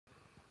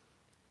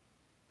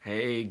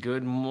Hey,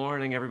 good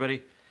morning,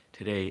 everybody.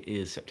 Today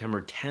is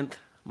September 10th,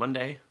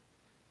 Monday,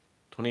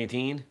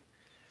 2018.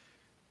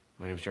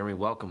 My name is Jeremy.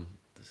 Welcome.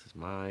 This is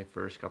my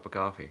first cup of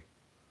coffee.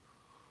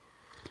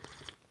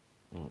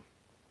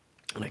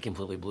 And I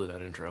completely blew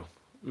that intro.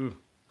 Ooh.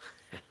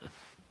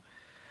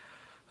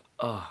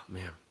 Oh,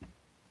 man.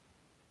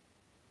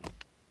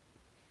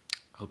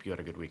 Hope you had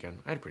a good weekend.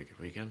 I had a pretty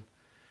good weekend.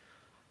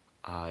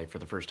 I, for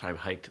the first time,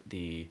 hiked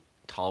the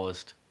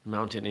tallest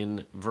mountain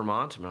in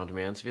Vermont, Mount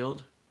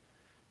Mansfield.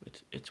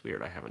 It's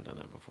weird. I haven't done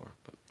that before,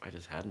 but I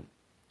just hadn't.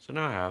 So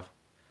now I have.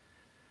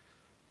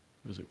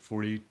 It was like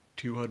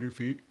 4,200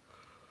 feet,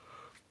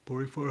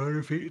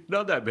 4,400 feet.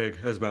 Not that big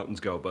as mountains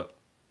go, but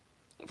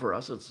for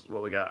us, it's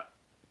what we got.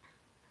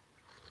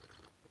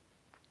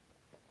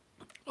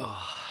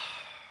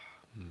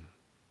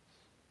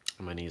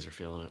 My knees are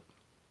feeling it.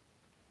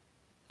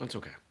 That's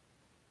okay.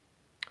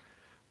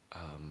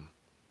 Um,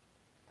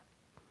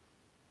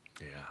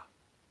 yeah.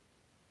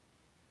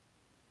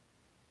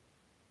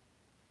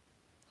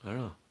 I don't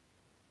know.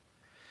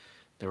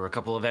 There were a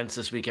couple events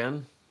this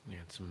weekend. We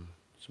had some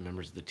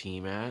members of the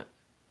team at.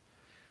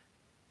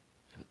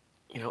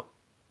 And,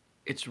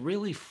 it's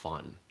really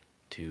fun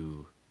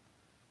to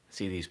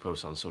see these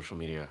posts on social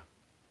media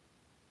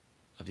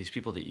of these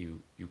people that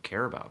you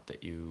care about,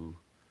 that you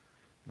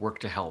work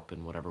to help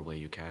in whatever way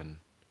you can,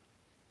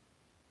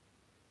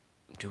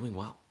 doing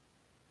well.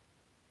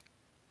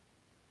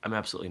 I'm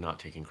absolutely not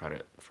taking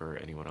credit for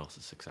anyone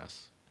else's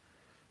success,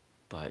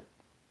 but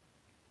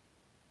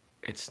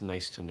it's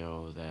nice to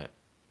know that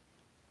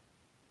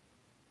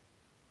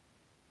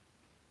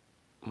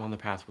I'm on the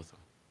path with them,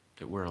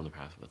 that we're on the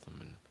path with them,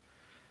 and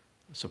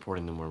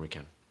supporting them where we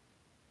can.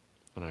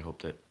 And I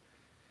hope that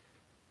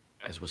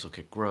as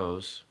Whistlekick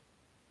grows,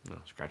 no,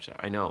 scratch that.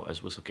 I know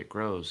as Whistlekick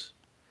grows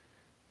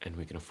and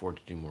we can afford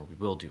to do more, we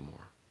will do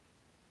more.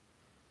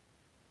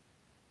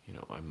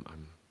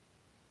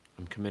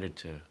 I'm committed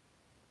to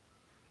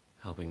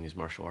helping these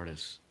martial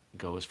artists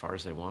go as far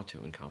as they want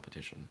to in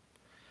competition.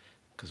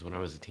 Because when I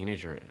was a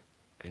teenager,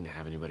 I didn't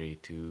have anybody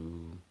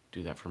to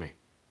do that for me.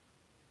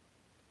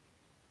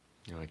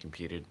 I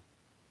competed,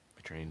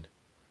 I trained.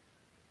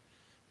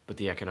 But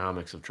the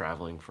economics of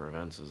traveling for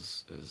events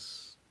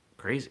is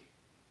crazy.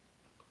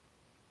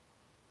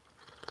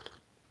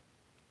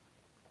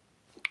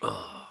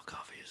 Oh,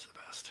 coffee is the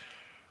best.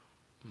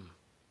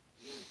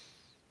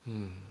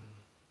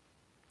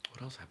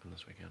 What else happened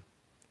this weekend?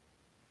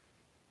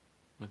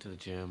 Went to the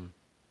gym.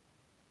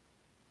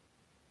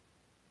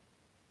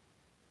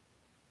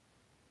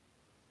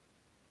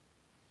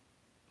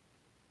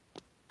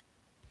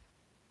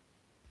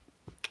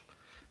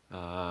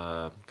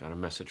 Got a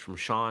message from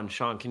Sean.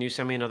 Sean, can you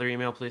send me another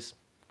email, please?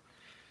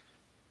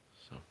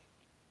 So,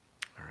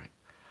 all right.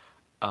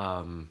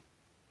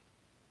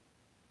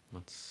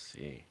 Let's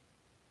see.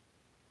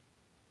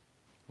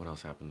 What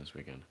else happened this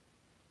weekend?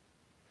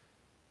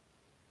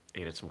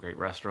 Ate at some great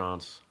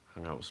restaurants,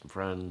 hung out with some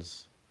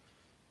friends,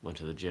 went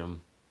to the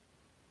gym.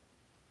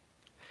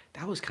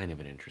 That was kind of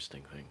an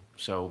interesting thing.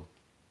 So,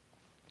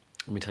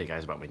 let me tell you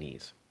guys about my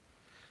knees.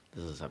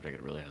 This is a subject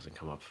that really hasn't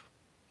come up,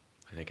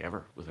 I think,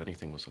 ever with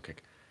anything Whistlekick.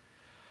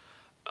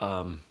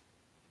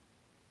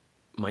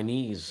 My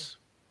knees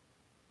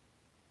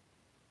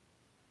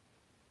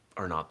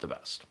are not the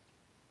best.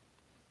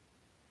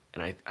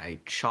 And I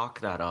chalk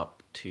that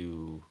up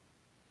to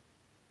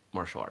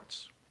martial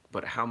arts.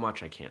 But how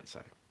much, I can't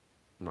say.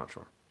 I'm not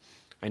sure.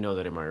 I know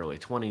that in my early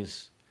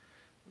 20s,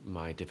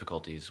 my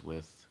difficulties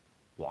with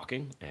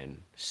walking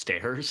and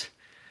stairs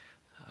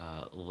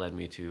led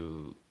me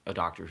to a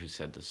doctor who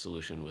said the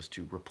solution was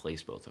to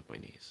replace both of my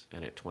knees.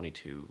 And at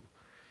 22,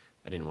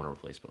 I didn't want to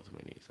replace both of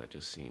my knees. That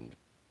just seemed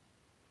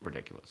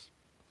ridiculous.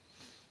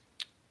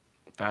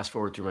 Fast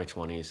forward through my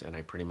 20s, and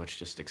I pretty much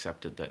just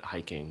accepted that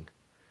hiking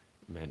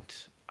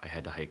meant I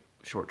had to hike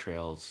short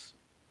trails,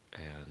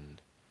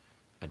 and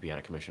I'd be out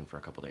of commission for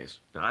a couple days.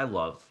 Now, I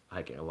love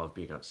hiking. I love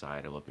being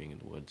outside. I love being in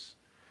the woods.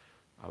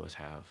 I always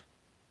have.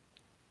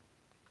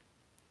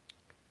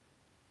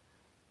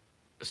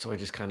 So I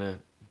just kind of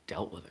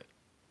dealt with it.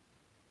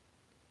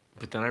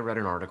 But then I read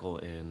an article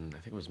in, I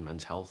think it was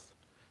Men's Health,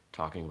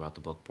 talking about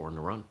the book Born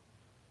to Run.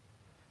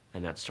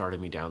 And that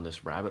started me down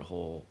this rabbit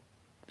hole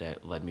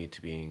that led me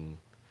to being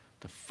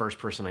the first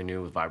person I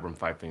knew with Vibram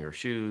Five Finger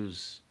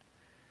shoes,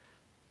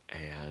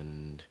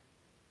 and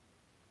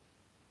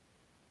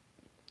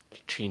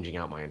changing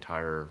out my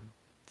entire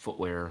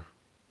footwear,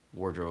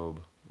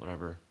 wardrobe,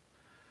 whatever.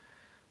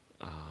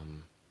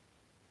 And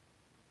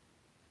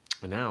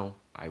now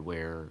I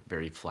wear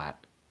very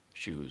flat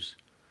shoes.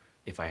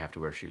 If I have to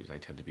wear shoes, I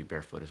tend to be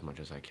barefoot as much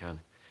as I can.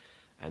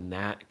 And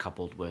that,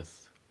 coupled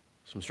with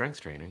some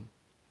strength training,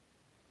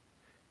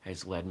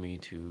 has led me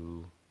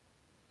to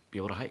be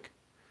able to hike.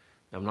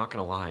 Now, I'm not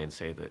going to lie and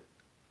say that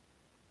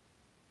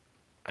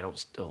I don't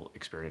still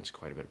experience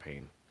quite a bit of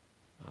pain.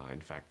 In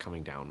fact,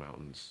 coming down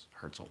mountains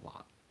hurts a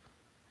lot.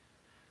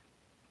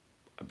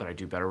 But I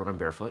do better when I'm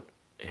barefoot,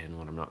 and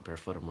when I'm not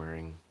barefoot, I'm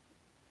wearing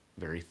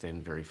very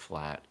thin, very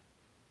flat,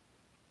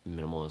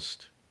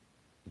 minimalist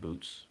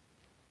boots.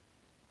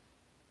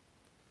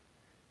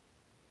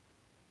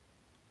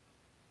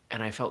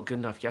 And I felt good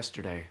enough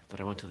yesterday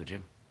that I went to the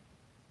gym.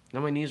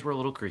 Now my knees were a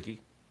little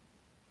creaky,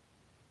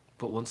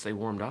 but once they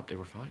warmed up, they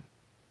were fine.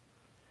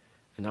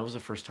 And that was the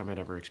first time I'd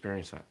ever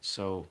experienced that.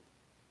 So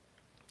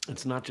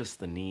it's not just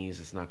the knees,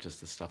 it's not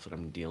just the stuff that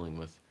I'm dealing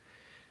with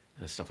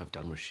and the stuff I've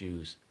done with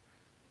shoes,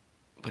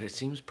 but it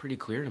seems pretty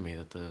clear to me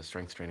that the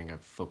strength training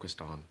I've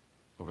focused on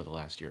over the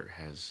last year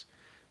has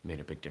made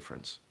a big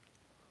difference.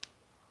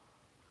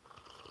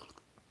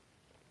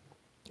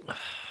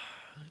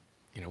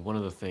 You know, one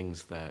of the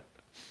things that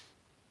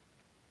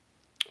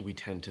we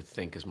tend to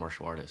think as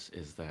martial artists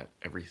is that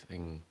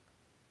everything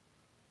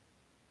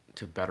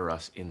to better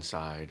us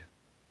inside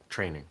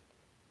training,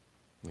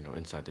 you know,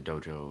 inside the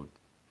dojo,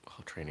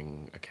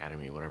 training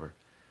academy, whatever,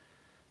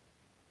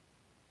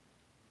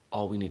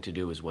 all we need to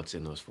do is what's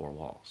in those four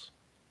walls.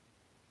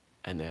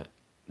 And that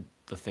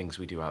the things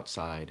we do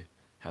outside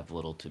have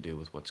little to do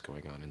with what's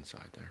going on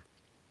inside there.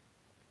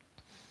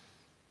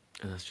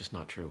 And that's just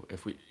not true.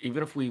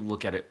 Even if we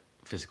look at it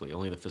physically,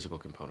 only the physical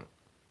component,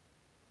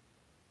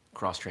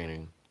 cross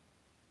training,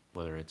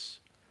 whether it's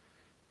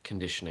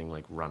conditioning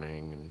like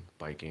running and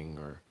biking,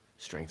 or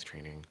strength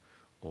training,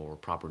 or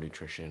proper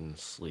nutrition,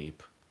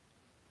 sleep,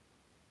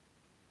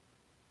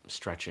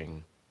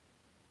 stretching,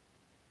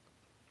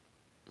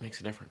 makes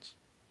a difference.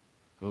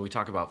 I mean, we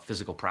talk about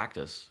physical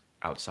practice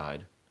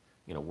outside,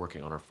 you know,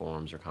 working on our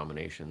forms or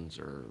combinations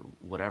or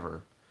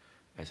whatever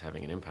as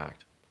having an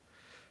impact.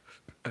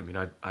 I mean,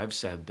 I've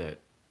said that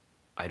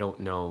I don't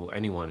know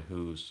anyone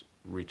who's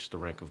reached the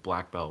rank of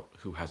black belt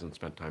who hasn't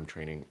spent time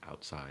training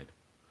outside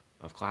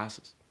of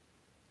classes.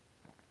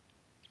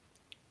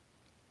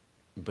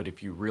 But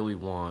if you really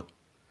want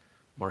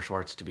martial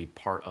arts to be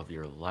part of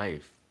your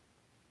life,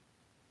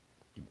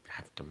 you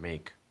have to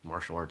make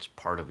martial arts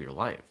part of your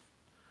life.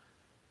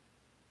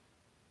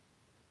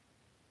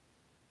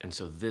 And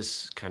so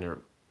this kind of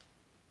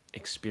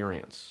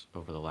experience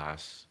over the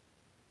last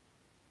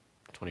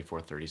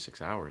 24,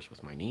 36 hours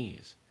with my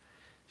knees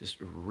just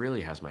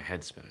really has my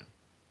head spinning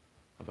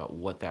about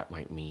what that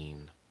might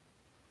mean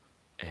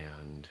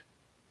and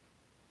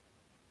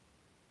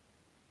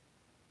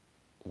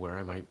where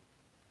I might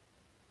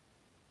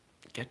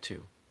get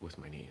to with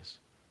my knees.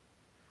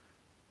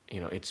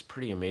 You know, it's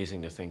pretty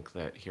amazing to think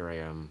that here I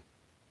am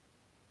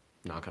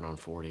knocking on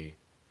 40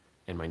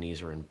 and my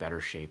knees are in better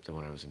shape than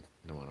when I was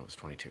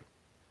 22,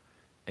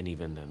 and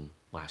even than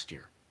last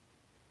year.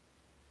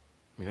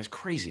 I mean, that's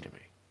crazy to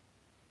me.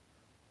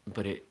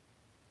 But it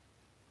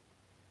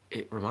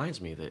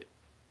reminds me that,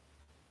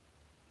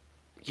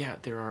 yeah,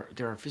 there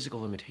are physical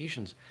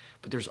limitations,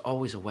 but there's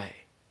always a way.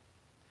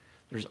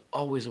 There's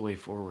always a way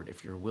forward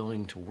if you're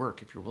willing to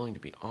work, if you're willing to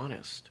be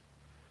honest.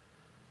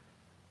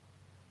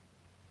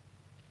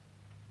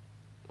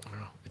 I don't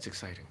know, it's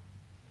exciting.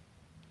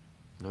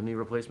 No knee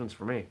replacements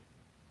for me.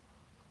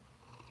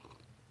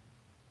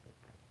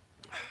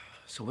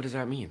 So what does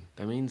that mean?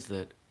 That means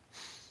that,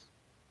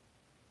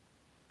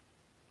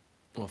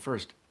 well,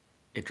 first,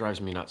 it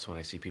drives me nuts when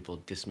I see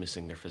people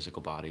dismissing their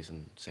physical bodies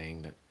and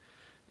saying that,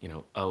 you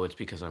know, oh, it's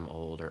because I'm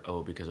old, or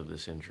oh, because of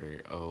this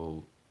injury, or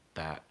oh,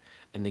 that.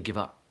 And they give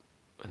up.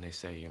 And they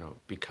say, you know,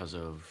 because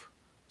of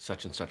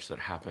such and such that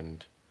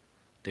happened,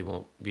 they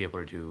won't be able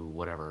to do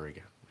whatever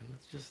again. And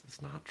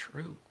it's not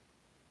true.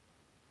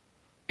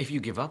 If you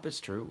give up, it's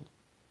true.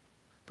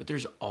 But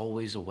there's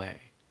always a way.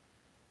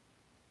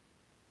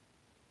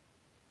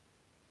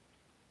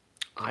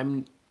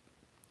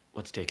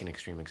 Let's take an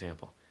extreme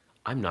example.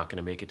 I'm not going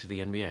to make it to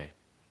the NBA.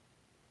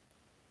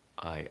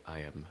 I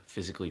am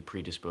physically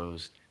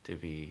predisposed to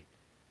be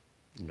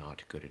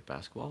not good at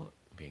basketball,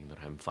 being that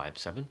I'm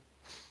 5'7".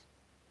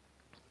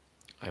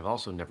 I've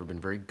also never been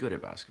very good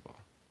at basketball.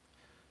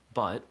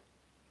 But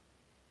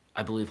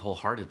I believe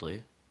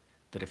wholeheartedly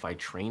that if I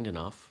trained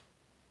enough,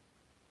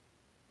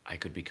 I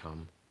could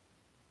become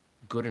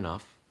good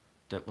enough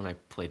that when I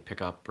played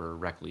pickup or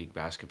rec league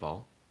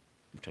basketball,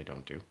 which I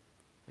don't do,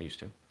 I used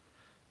to,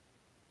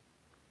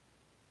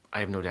 I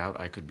have no doubt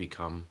I could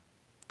become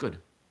good,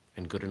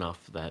 and good enough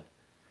that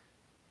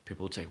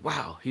people would say,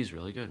 wow, he's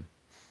really good.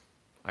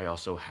 I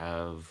also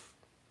have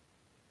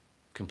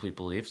complete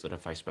beliefs that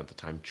if I spent the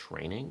time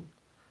training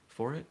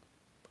for it,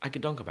 I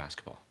could dunk a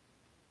basketball.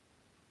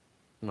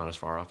 Not as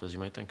far off as you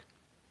might think.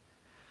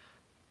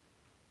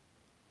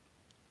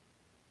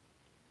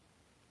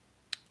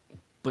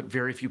 But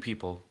very few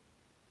people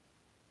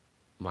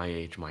my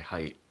age, my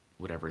height,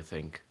 would ever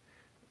think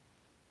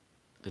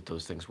that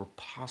those things were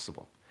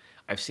possible.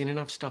 I've seen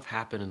enough stuff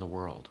happen in the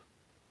world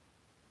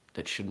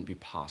that shouldn't be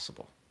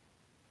possible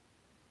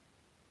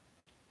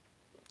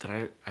that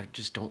I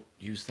just don't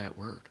use that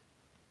word.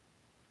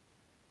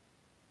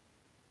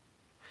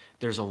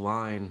 There's a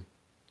line,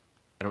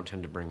 I don't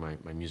tend to bring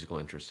my musical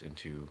interest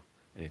into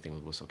anything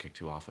with whistle kick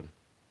too often,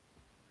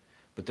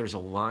 but there's a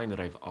line that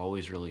I've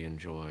always really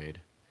enjoyed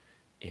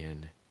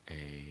in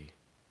I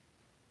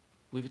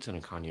believe it's in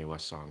a Kanye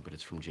West song, but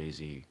it's from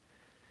Jay-Z,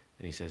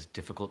 and he says,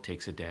 difficult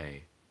takes a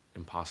day,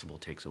 impossible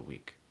takes a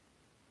week.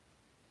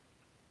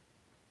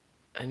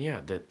 And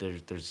yeah, that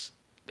there's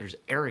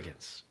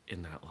arrogance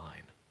in that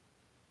line.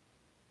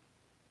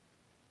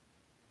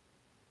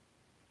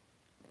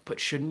 But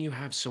shouldn't you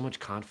have so much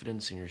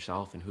confidence in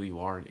yourself and who you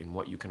are and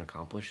what you can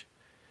accomplish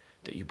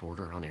that you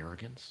border on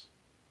arrogance?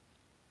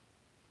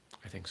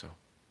 I think so.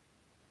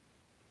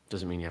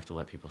 Doesn't mean you have to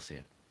let people see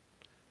it.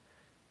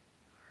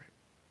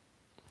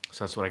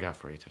 So that's what I got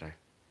for you today.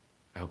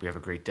 I hope you have a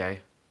great day.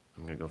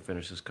 I'm going to go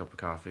finish this cup of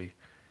coffee,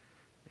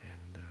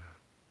 and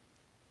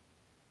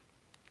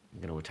I'm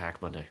going to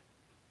attack Monday.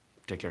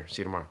 Take care.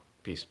 See you tomorrow.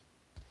 Peace.